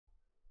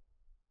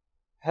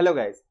Hello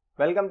guys,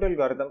 welcome to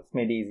Algorithms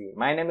Made Easy.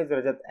 My name is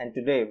Rajat and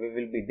today we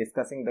will be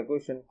discussing the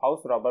question House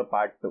Robber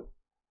Part 2.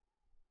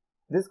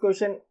 This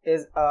question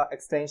is an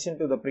extension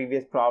to the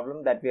previous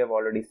problem that we have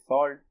already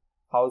solved,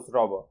 House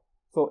Robber.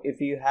 So if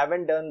you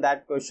haven't done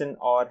that question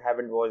or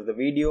haven't watched the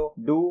video,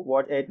 do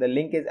watch it. The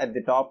link is at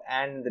the top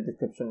and in the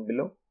description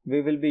below.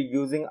 We will be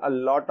using a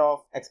lot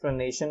of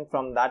explanation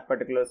from that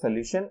particular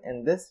solution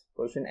in this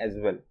question as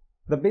well.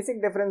 The basic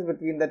difference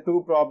between the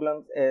two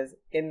problems is,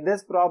 in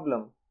this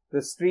problem,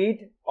 the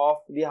street of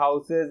the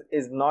houses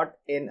is not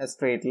in a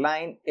straight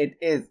line, it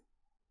is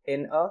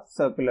in a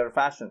circular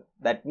fashion.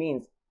 That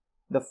means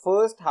the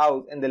first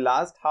house and the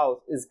last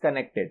house is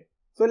connected.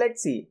 So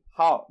let's see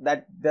how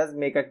that does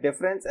make a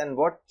difference and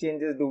what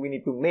changes do we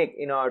need to make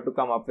in order to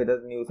come up with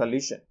a new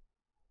solution.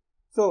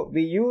 So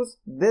we use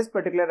this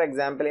particular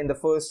example in the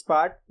first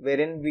part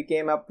wherein we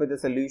came up with a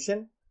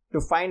solution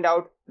to find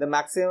out the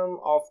maximum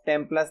of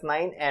 10 plus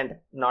 9 and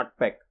not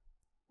peck.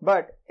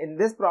 But in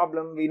this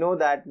problem, we know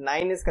that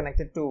 9 is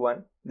connected to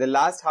 1. The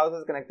last house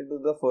is connected to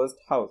the first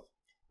house.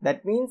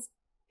 That means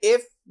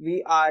if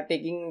we are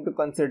taking into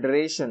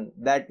consideration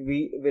that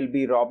we will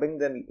be robbing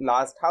the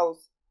last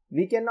house,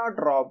 we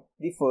cannot rob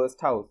the first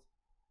house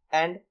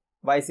and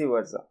vice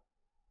versa.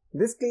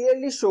 This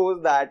clearly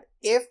shows that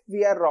if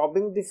we are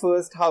robbing the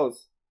first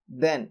house,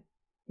 then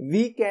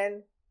we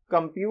can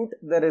compute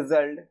the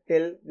result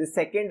till the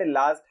second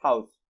last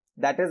house,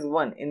 that is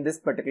 1 in this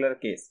particular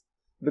case.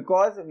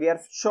 Because we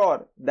are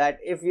sure that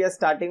if we are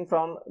starting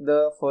from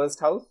the first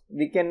house,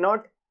 we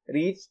cannot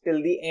reach till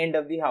the end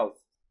of the house.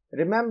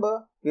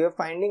 Remember, we are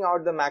finding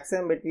out the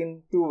maximum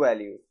between two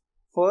values.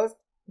 First,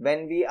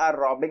 when we are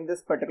robbing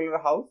this particular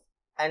house,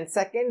 and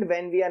second,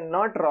 when we are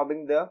not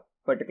robbing the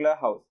particular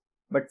house.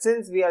 But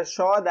since we are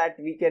sure that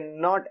we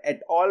cannot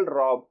at all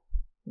rob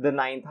the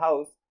ninth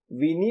house,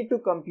 we need to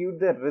compute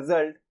the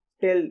result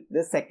till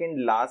the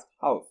second last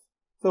house.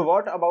 So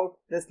what about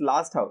this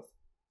last house?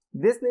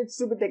 This needs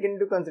to be taken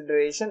into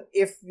consideration.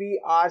 If we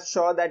are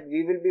sure that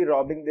we will be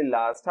robbing the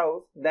last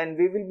house, then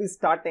we will be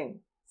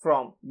starting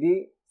from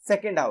the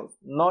second house,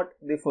 not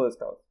the first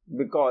house.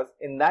 Because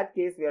in that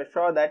case, we are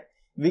sure that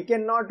we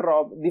cannot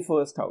rob the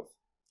first house.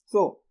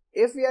 So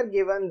if we are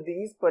given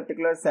these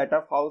particular set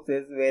of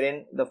houses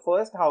wherein the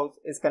first house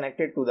is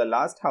connected to the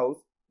last house,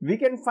 we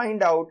can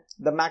find out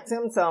the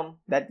maximum sum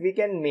that we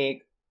can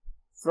make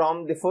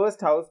from the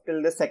first house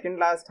till the second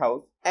last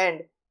house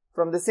and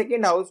from the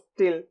second house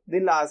till the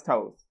last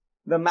house.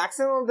 The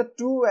maximum of the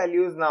two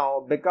values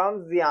now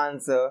becomes the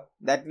answer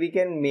that we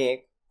can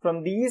make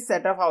from these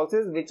set of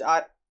houses which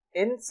are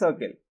in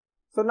circle.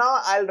 So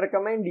now I'll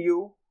recommend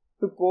you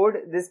to code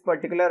this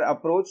particular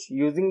approach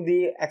using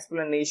the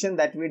explanation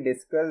that we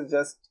discussed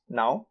just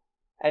now.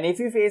 And if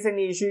you face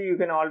any issue, you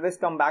can always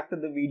come back to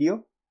the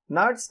video.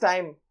 Now it's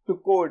time to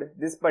code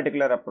this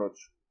particular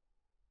approach.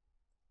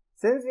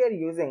 Since we are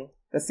using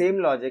the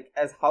same logic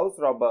as House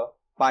Robber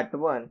Part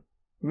 1,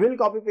 we'll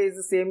copy paste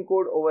the same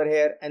code over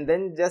here and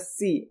then just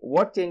see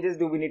what changes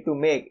do we need to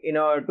make in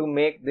order to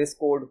make this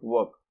code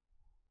work.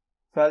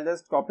 So I'll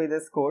just copy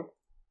this code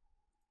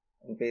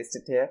and paste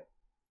it here.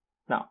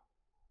 Now,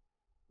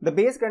 the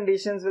base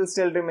conditions will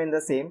still remain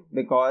the same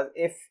because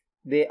if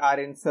they are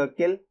in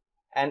circle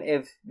and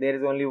if there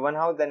is only one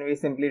house, then we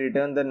simply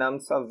return the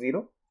nums of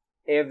 0.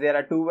 If there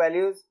are two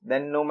values,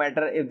 then no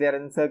matter if they are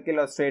in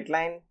circle or straight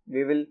line,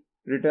 we will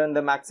return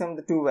the maximum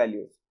the two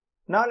values.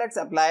 Now let's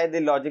apply the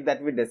logic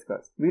that we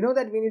discussed. We know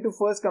that we need to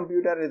first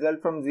compute a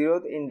result from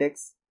 0th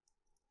index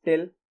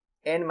till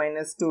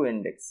n-2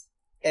 index.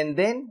 And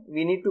then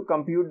we need to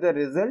compute the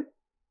result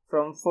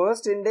from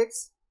first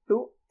index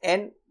to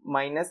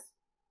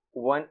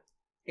n-1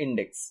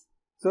 index.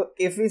 So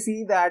if we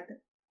see that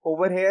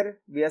over here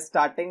we are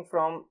starting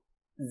from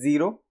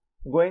 0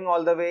 going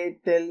all the way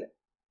till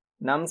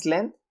num's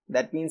length,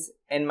 that means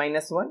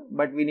n-1,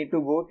 but we need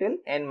to go till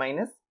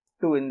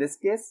n-2 in this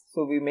case.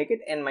 So we make it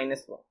n-1.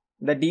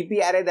 The DP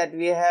array that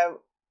we have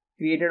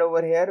created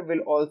over here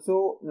will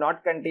also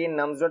not contain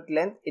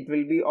nums.length. It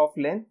will be of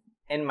length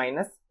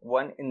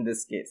n-1 in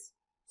this case.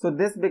 So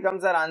this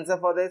becomes our answer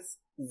for this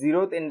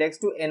 0th index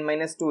to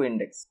n-2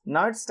 index.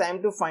 Now it's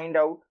time to find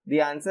out the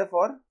answer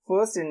for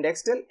first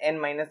index till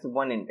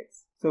n-1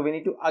 index. So we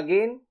need to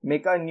again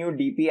make a new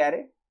DP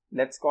array.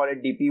 Let's call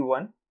it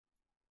DP1.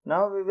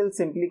 Now we will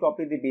simply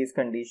copy the base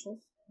conditions,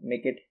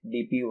 make it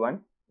DP1,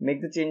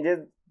 make the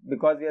changes.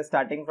 Because we are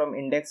starting from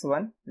index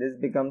 1, this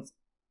becomes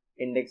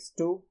index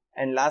 2,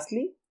 and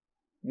lastly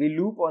we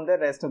loop on the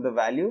rest of the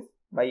values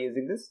by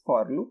using this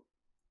for loop,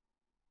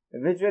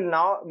 which will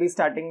now be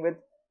starting with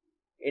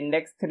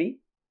index 3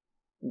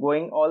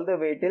 going all the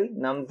way till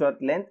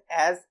nums.length,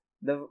 as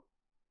the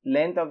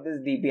length of this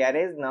DP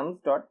array is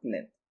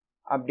nums.length.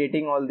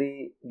 Updating all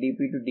the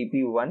DP to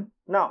DP1.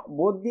 Now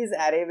both these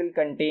array will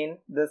contain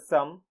the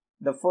sum,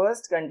 the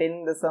first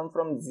containing the sum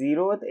from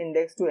 0th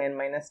index to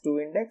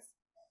n-2 index,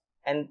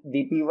 and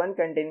DP1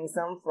 containing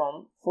sum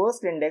from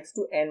first index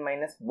to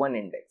n-1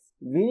 index.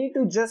 We need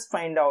to just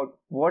find out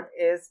what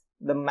is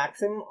the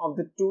maximum of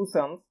the two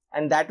sums,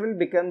 and that will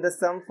become the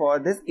sum for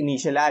this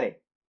initial array.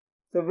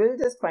 So we'll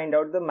just find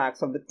out the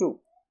max of the two.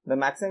 The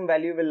maximum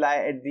value will lie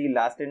at the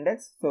last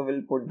index, so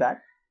we'll put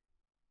that.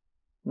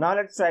 Now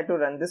let's try to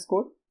run this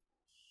code.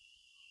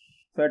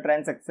 So it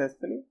ran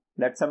successfully.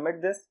 Let's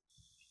submit this.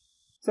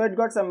 So it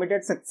got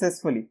submitted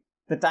successfully.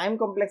 The time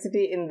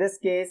complexity in this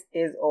case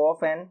is O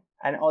of n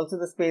and also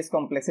the space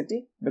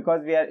complexity,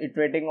 because we are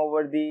iterating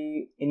over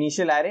the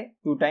initial array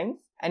 2 times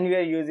and we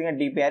are using a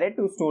DP array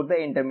to store the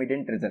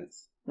intermediate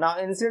results. Now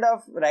instead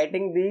of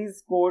writing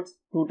these codes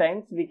 2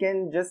 times, we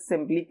can just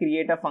simply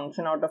create a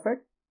function out of it.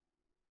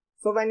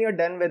 So when you're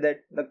done with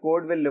it, the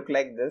code will look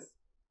like this.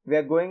 We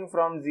are going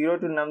from 0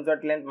 to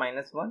nums.length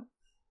 -1,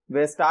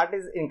 where start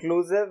is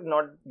inclusive,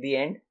 not the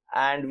end,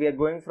 and we are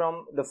going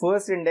from the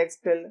first index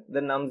till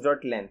the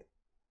nums.length.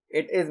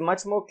 It is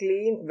much more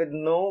clean with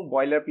no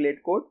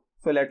boilerplate code.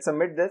 So let's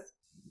submit this.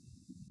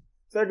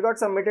 So it got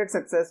submitted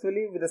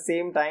successfully with the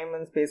same time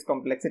and space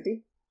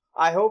complexity.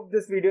 I hope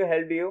this video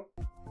helped you.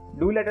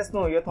 Do let us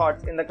know your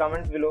thoughts in the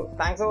comments below.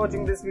 Thanks for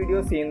watching this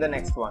video. See you in the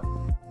next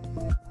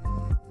one.